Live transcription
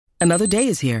Another day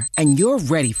is here, and you're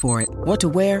ready for it. What to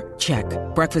wear? Check.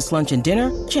 Breakfast, lunch, and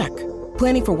dinner? Check.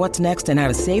 Planning for what's next and how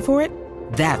to save for it?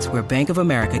 That's where Bank of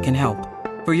America can help.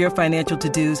 For your financial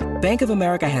to-dos, Bank of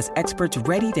America has experts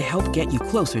ready to help get you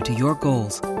closer to your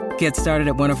goals. Get started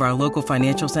at one of our local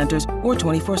financial centers or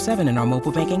 24/7 in our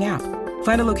mobile banking app.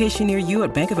 Find a location near you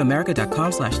at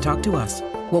bankofamerica.com/talktous.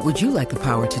 What would you like the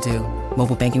power to do?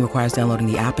 Mobile banking requires downloading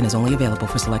the app and is only available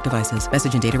for select devices.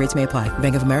 Message and data rates may apply.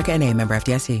 Bank of America N.A., member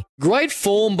FDIC. Great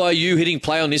form by you hitting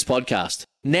play on this podcast.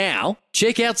 Now,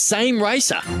 check out Same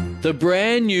Racer, the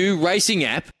brand new racing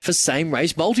app for same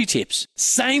race multi-tips.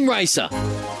 Same Racer.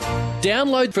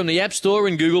 Download from the App Store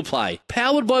and Google Play.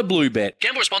 Powered by Bluebet.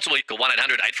 Gamble responsibly. Call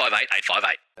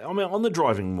 1-800-858-858. I mean, on the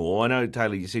driving maul, I know,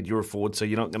 Taylah, you said you're a Ford, so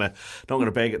you're not going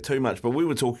to bag it too much, but we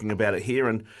were talking about it here,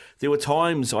 and there were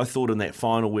times I thought in that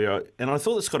final where, and I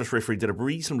thought the Scottish referee did a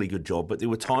reasonably good job, but there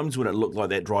were times when it looked like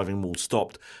that driving maul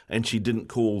stopped, and she didn't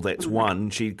call that's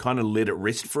one. She kind of let it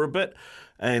rest for a bit.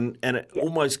 And it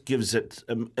almost gives it,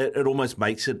 it almost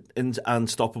makes it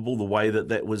unstoppable the way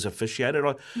that was officiated.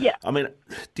 I mean,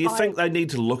 do you think they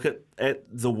need to look at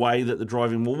the way that the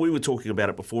driving, well, we were talking about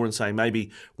it before and saying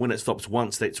maybe when it stops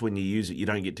once, that's when you use it, you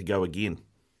don't get to go again.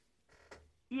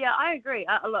 Yeah, I agree.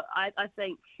 Look, I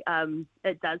think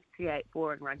it does create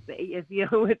boring rugby, if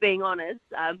we're being honest.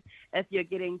 If you're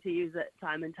getting to use it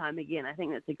time and time again, I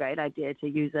think that's a great idea to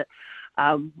use it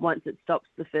once it stops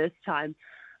the first time.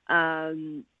 I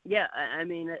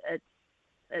mean,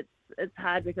 it's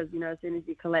hard because, as soon as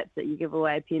you collapse it, you give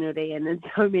away a penalty. And there's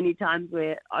so many times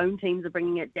where own teams are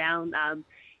bringing it down.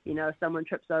 Someone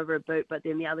trips over a boot, but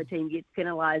then the other team gets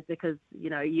penalised because,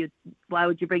 why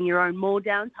would you bring your own maul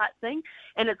down type thing?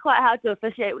 And it's quite hard to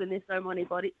officiate when there's so many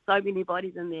bodies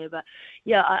in there. But,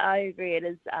 yeah, I agree. It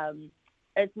is.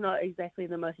 It's not exactly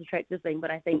the most attractive thing,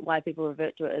 but I think why people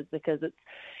revert to it is because it's,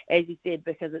 as you said,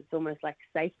 because it's almost like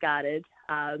safeguarded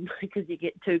because you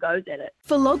get 2 goes at it.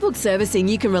 For logbook servicing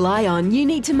you can rely on, you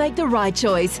need to make the right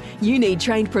choice. You need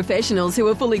trained professionals who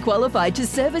are fully qualified to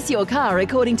service your car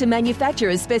according to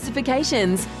manufacturer's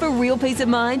specifications. For real peace of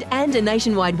mind and a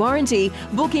nationwide warranty,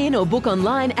 book in or book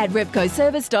online at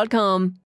repcoservice.com.